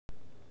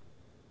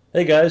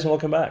Hey guys, and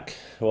welcome back.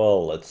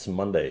 Well, it's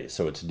Monday,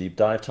 so it's deep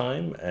dive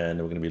time, and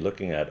we're going to be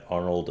looking at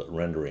Arnold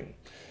rendering.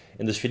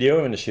 In this video,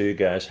 I'm going to show you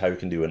guys how you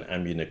can do an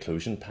ambient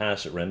occlusion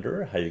pass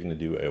render, how you can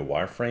do a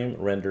wireframe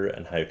render,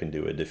 and how you can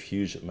do a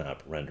diffuse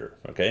map render.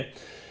 Okay.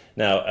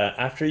 Now,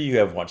 after you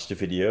have watched the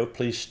video,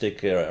 please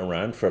stick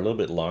around for a little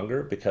bit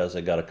longer because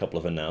I got a couple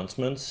of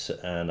announcements,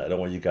 and I don't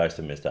want you guys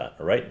to miss that.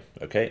 All right?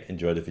 Okay.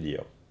 Enjoy the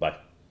video. Bye.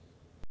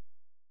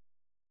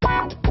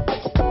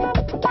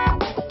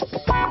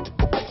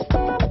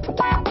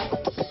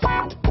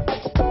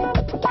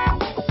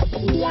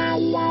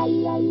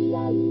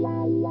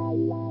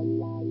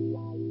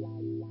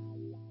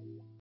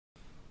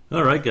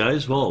 All right,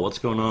 guys. Well, what's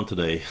going on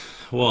today?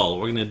 Well,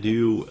 we're going to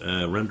do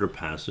render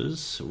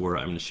passes where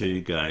I'm going to show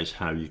you guys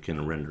how you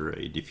can render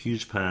a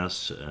diffuse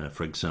pass,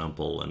 for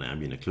example, an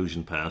ambient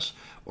occlusion pass,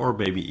 or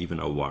maybe even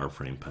a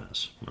wireframe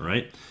pass. All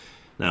right.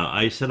 Now,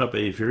 I set up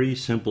a very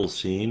simple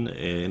scene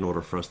in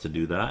order for us to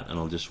do that, and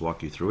I'll just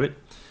walk you through it.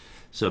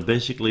 So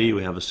basically,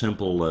 we have a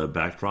simple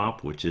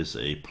backdrop, which is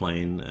a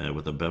plane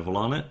with a bevel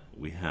on it.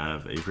 We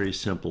have a very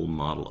simple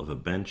model of a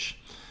bench.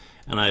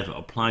 And I've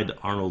applied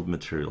Arnold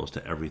materials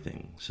to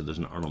everything. So there's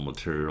an Arnold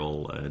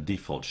material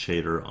default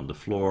shader on the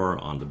floor,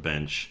 on the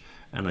bench,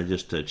 and I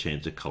just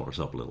changed the colors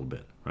up a little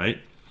bit, right?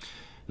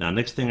 Now,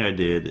 next thing I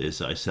did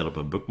is I set up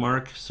a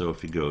bookmark. So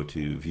if you go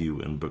to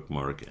View and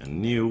Bookmark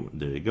and New,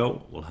 there you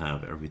go. We'll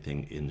have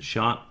everything in the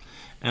shot.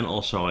 And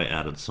also I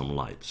added some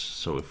lights.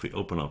 So if we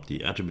open up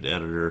the attribute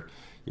editor,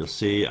 you'll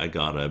see I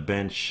got a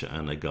bench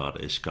and I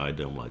got a sky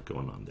dome light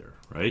going on there,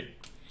 right?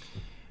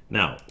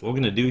 Now, what we're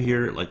going to do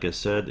here, like I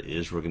said,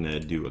 is we're going to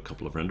do a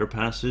couple of render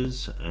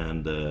passes,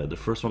 and the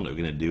first one that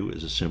we're going to do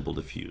is a simple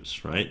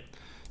diffuse, right?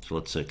 So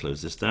let's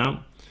close this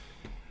down.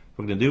 What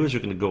we're going to do is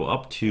we're going to go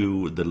up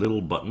to the little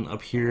button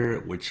up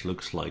here, which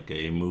looks like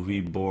a movie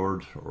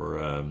board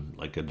or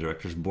like a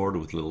director's board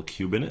with a little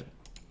cube in it.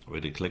 We're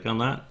going to click on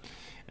that.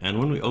 And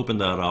when we open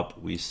that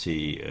up, we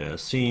see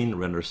scene,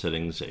 render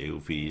settings,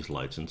 AOVs,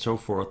 lights, and so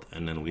forth.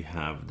 And then we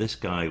have this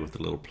guy with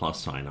the little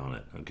plus sign on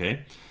it,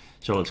 okay?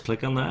 So let's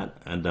click on that,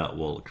 and that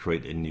will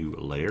create a new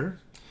layer.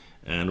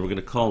 And we're going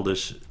to call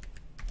this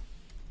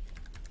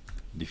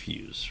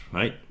diffuse,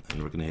 right?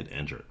 And we're going to hit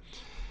enter.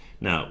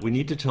 Now, we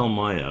need to tell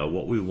Maya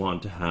what we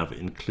want to have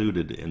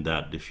included in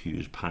that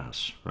diffuse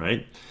pass,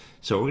 right?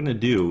 So what we're going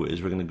to do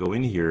is we're going to go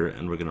in here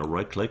and we're going to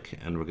right click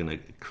and we're going to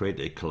create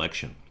a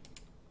collection.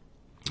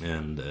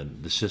 And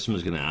the system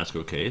is going to ask,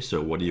 okay,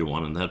 so what do you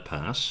want in that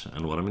pass?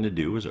 And what I'm going to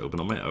do is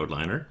open up my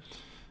outliner,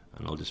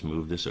 and I'll just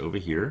move this over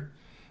here.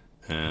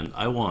 And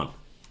I want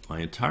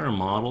my entire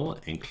model,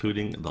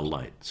 including the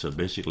light. So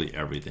basically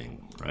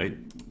everything, right?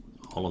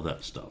 All of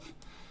that stuff.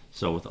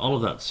 So with all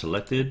of that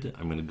selected,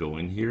 I'm going to go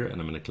in here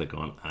and I'm going to click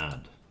on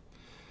Add.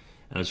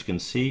 And as you can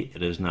see,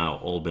 it has now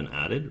all been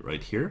added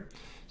right here.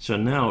 So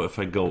now if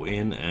I go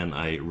in and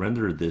I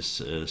render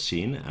this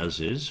scene as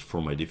is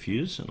for my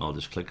diffuse, and I'll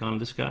just click on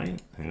this guy,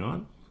 hang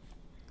on.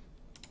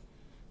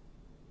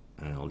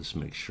 And I'll just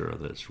make sure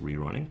that it's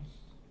rerunning.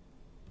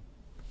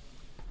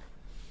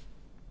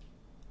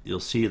 You'll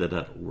see that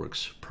that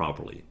works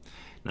properly.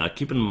 Now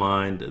keep in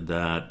mind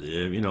that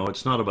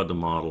it's not about the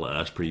model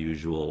as per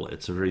usual.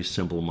 It's a very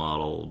simple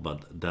model,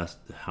 but that's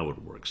how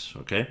it works,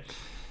 okay?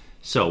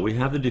 So we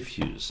have the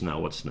diffuse. Now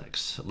what's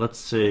next? Let's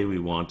say we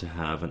want to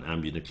have an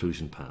ambient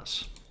occlusion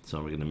pass. So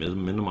we're going to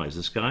minimize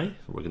this guy.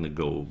 We're going to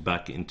go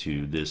back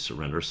into this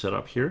render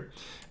setup here,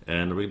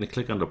 and we're going to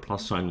click on the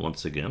plus sign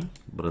once again.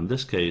 But in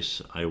this case,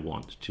 I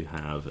want to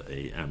have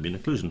a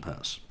ambient occlusion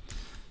pass.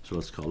 So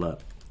let's call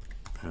that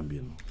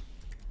ambient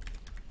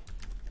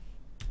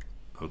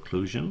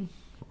occlusion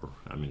or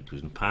ambient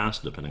occlusion pass,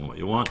 depending on what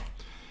you want.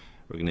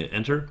 We're going to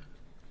enter,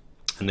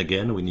 and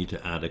again we need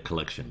to add a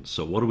collection.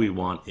 So what do we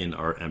want in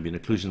our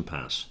ambient occlusion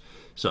pass?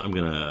 So I'm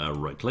going to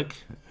right click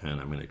and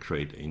I'm going to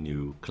create a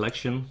new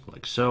collection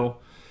like so,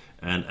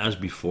 and as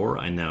before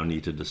I now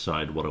need to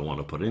decide what I want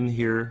to put in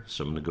here.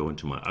 So I'm going to go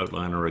into my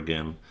outliner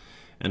again,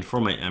 and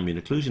for my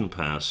ambient occlusion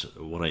pass,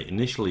 what I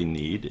initially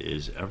need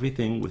is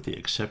everything with the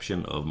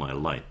exception of my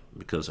light,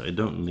 because I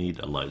don't need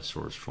a light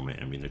source for my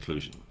ambient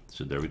occlusion.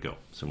 So there we go.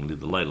 So I'm going to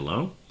leave the light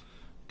alone.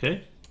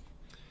 Okay.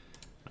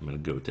 I'm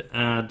going to go to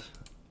add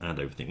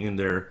everything in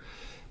there.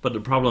 But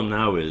the problem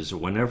now is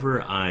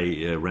whenever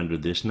I render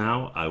this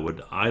now, I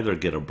would either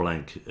get a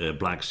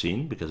black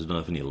scene because I don't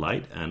have any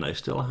light, and I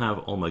still have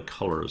all my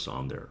colors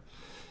on there.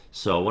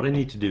 So what I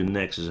need to do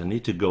next is I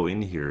need to go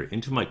in here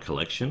into my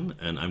collection,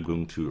 and I'm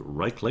going to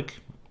right click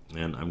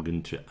and I'm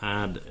going to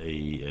add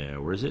a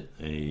where is it?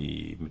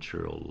 A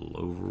material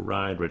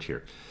override right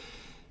here.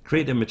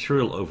 Create a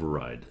material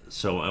override.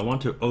 So I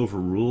want to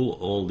overrule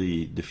all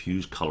the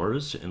diffuse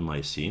colors in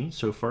my scene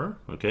so far,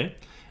 okay?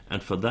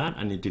 And for that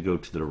I need to go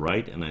to the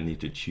right and I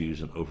need to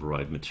choose an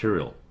override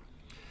material.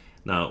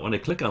 Now when I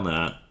click on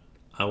that,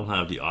 I will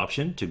have the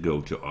option to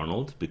go to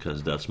Arnold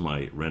because that's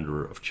my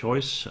renderer of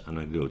choice. I'm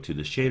going to go to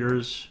the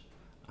shaders.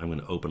 I'm going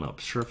to open up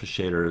surface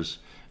shaders,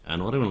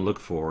 and what I'm going to look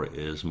for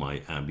is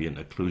my ambient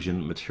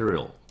occlusion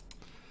material.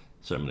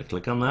 So I'm going to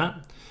click on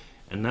that,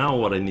 And now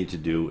what I need to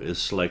do is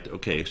select,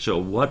 okay, so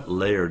what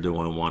layer do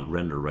I want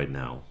render right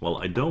now? Well,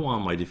 I don't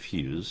want my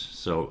diffuse,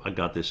 so I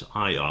got this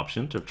I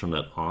option to turn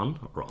that on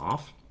or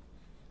off.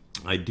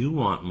 I do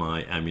want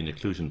my ambient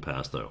occlusion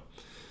pass though,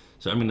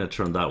 so I'm going to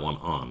turn that one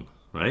on,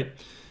 right?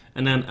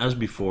 And then as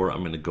before, I'm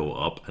going to go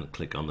up and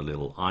click on the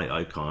little I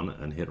icon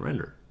and hit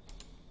render.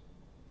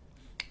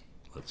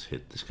 Let's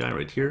hit this guy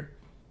right here.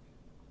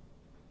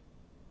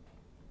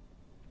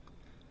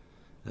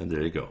 And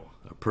there you go,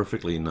 a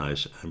perfectly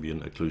nice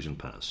ambient occlusion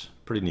pass.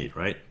 Pretty neat,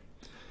 right?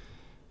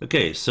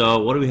 Okay, so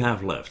what do we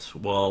have left?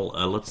 Well,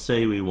 let's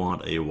say we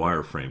want a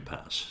wireframe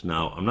pass.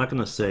 Now, I'm not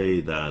going to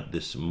say that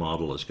this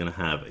model is going to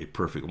have a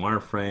perfect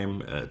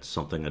wireframe. It's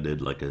something I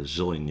did like a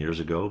zillion years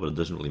ago, but it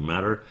doesn't really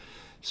matter.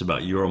 It's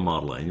about your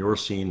model and your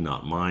scene,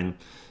 not mine.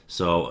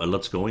 So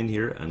let's go in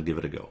here and give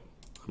it a go.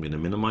 I'm going to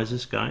minimize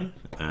this guy,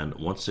 and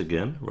once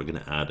again, we're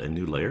going to add a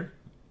new layer.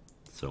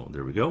 So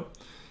there we go.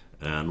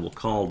 And we'll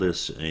call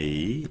this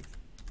a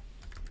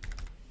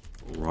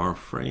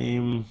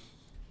wireframe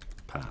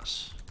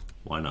pass.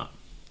 Why not?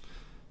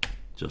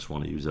 Just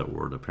want to use that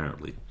word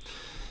apparently.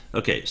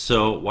 Okay,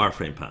 so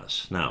wireframe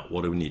pass. Now,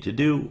 what do we need to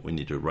do? We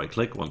need to right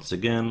click once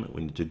again.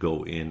 We need to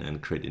go in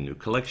and create a new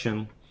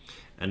collection.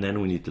 And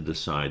then we need to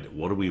decide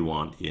what do we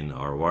want in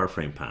our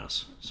wireframe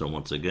pass. So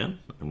once again,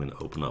 I'm going to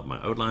open up my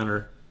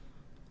outliner.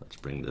 Let's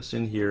bring this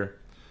in here.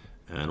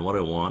 And what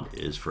I want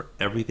is for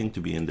everything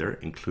to be in there,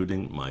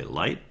 including my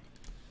light.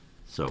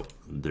 So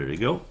there you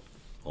go,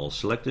 all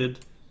selected,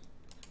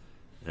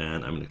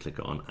 and I'm going to click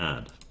on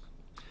add.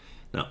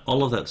 Now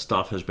all of that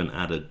stuff has been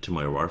added to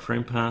my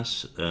wireframe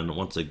pass, and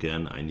once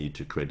again I need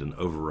to create an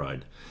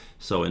override.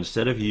 So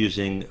instead of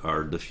using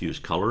our diffuse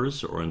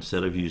colors, or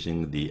instead of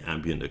using the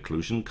ambient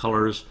occlusion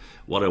colors,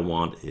 what I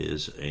want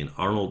is an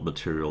Arnold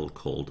material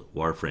called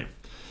wireframe.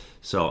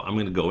 So I'm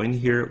going to go in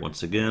here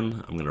once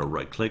again, I'm going to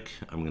right click,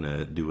 I'm going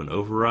to do an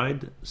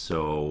override,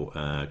 so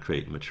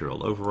create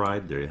material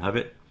override, there you have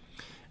it.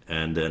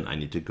 And then I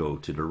need to go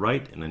to the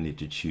right and I need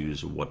to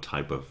choose what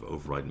type of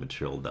override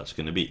material that's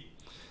going to be.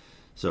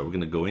 So we're going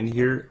to go in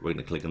here, we're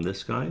going to click on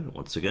this guy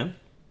once again.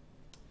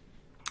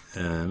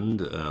 And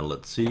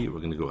let's see, we're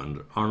going to go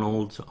under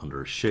Arnold,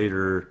 under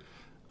shader,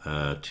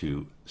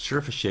 to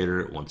surface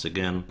shader once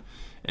again.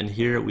 And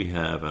here we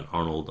have an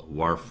Arnold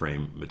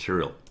wireframe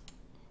material.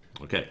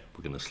 Okay,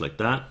 we're going to select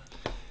that.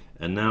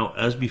 And now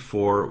as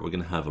before, we're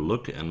going to have a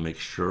look and make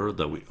sure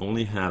that we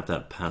only have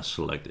that pass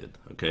selected.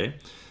 Okay.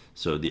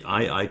 So the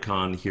eye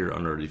icon here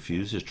under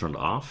diffuse is turned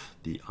off.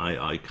 The eye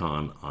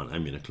icon on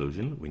ambient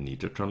occlusion, we need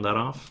to turn that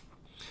off.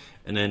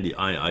 And then the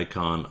eye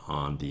icon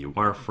on the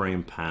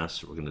wireframe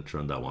pass, we're going to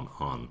turn that one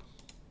on.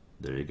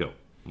 There you go.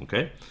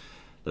 Okay,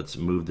 let's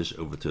move this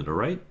over to the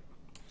right.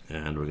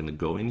 And we're going to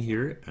go in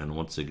here, and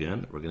once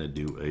again, we're going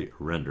to do a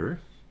render.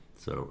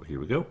 So here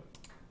we go.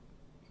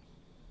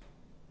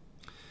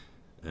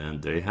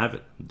 And there you have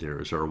it.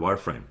 There is our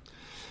wireframe.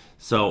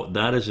 So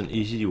that is an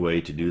easy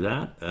way to do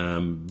that.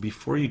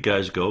 Before you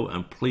guys go,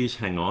 and please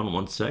hang on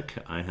one sec,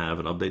 I have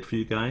an update for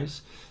you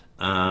guys.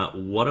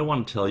 What I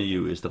want to tell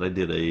you is that I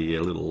did a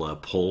little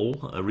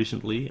poll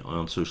recently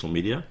on social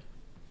media,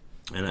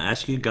 and I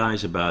asked you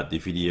guys about the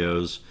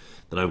videos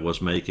that I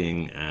was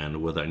making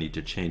and whether I need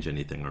to change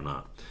anything or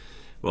not.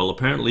 Well,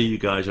 apparently you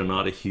guys are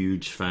not a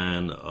huge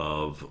fan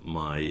of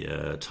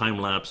my time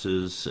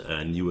lapses,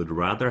 and you would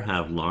rather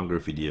have longer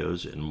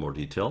videos in more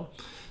detail.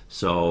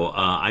 So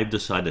I've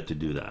decided to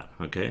do that.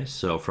 Okay,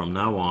 so from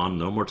now on,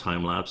 no more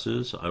time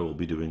lapses. I will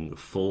be doing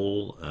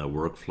full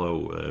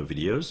workflow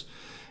videos.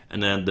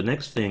 And then the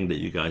next thing that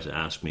you guys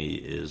ask me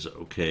is,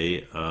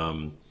 okay,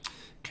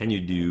 can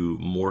you do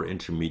more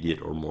intermediate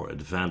or more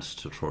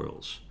advanced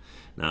tutorials?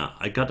 Now,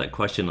 I got that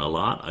question a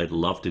lot. I'd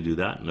love to do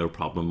that, no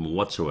problem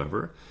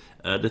whatsoever.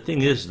 The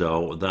thing is,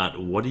 though, that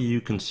what do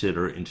you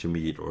consider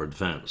intermediate or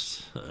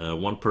advanced?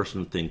 One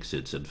person thinks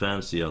it's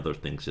advanced, the other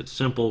thinks it's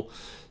simple.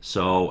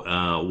 So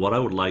what I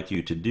would like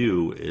you to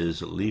do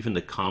is leave in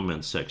the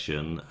comment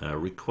section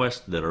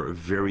requests that are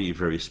very,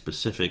 very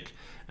specific,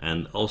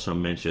 and also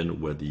mention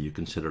whether you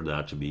consider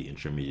that to be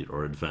intermediate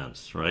or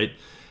advanced, right?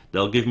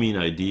 They'll give me an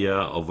idea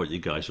of what you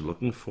guys are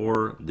looking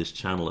for. This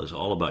channel is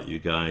all about you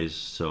guys,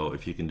 so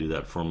if you can do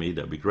that for me,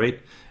 that'd be great,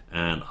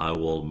 and I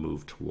will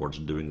move towards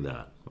doing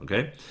that.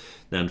 Okay,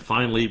 then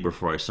finally,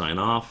 before I sign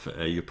off,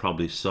 you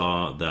probably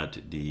saw that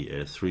the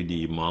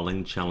 3D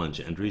modeling challenge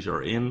entries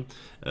are in.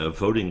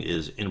 Voting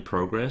is in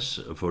progress.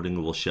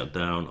 Voting will shut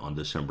down on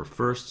December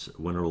 1st.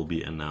 Winner will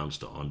be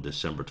announced on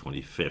December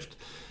 25th.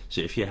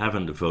 So if you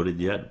haven't voted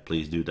yet,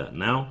 please do that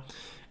now.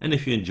 And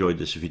if you enjoyed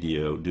this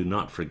video, do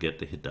not forget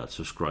to hit that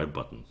subscribe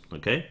button.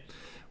 Okay,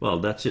 well,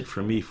 that's it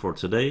for me for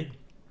today.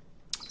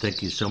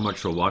 Thank you so much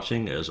for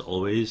watching, as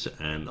always,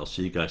 and I'll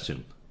see you guys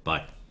soon.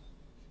 Bye.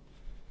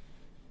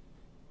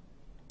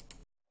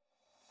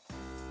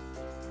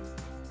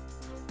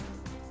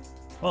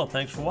 Well,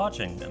 thanks for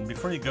watching, and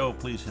before you go,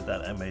 please hit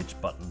that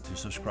MH button to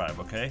subscribe,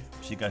 okay?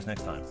 See you guys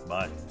next time.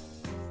 Bye.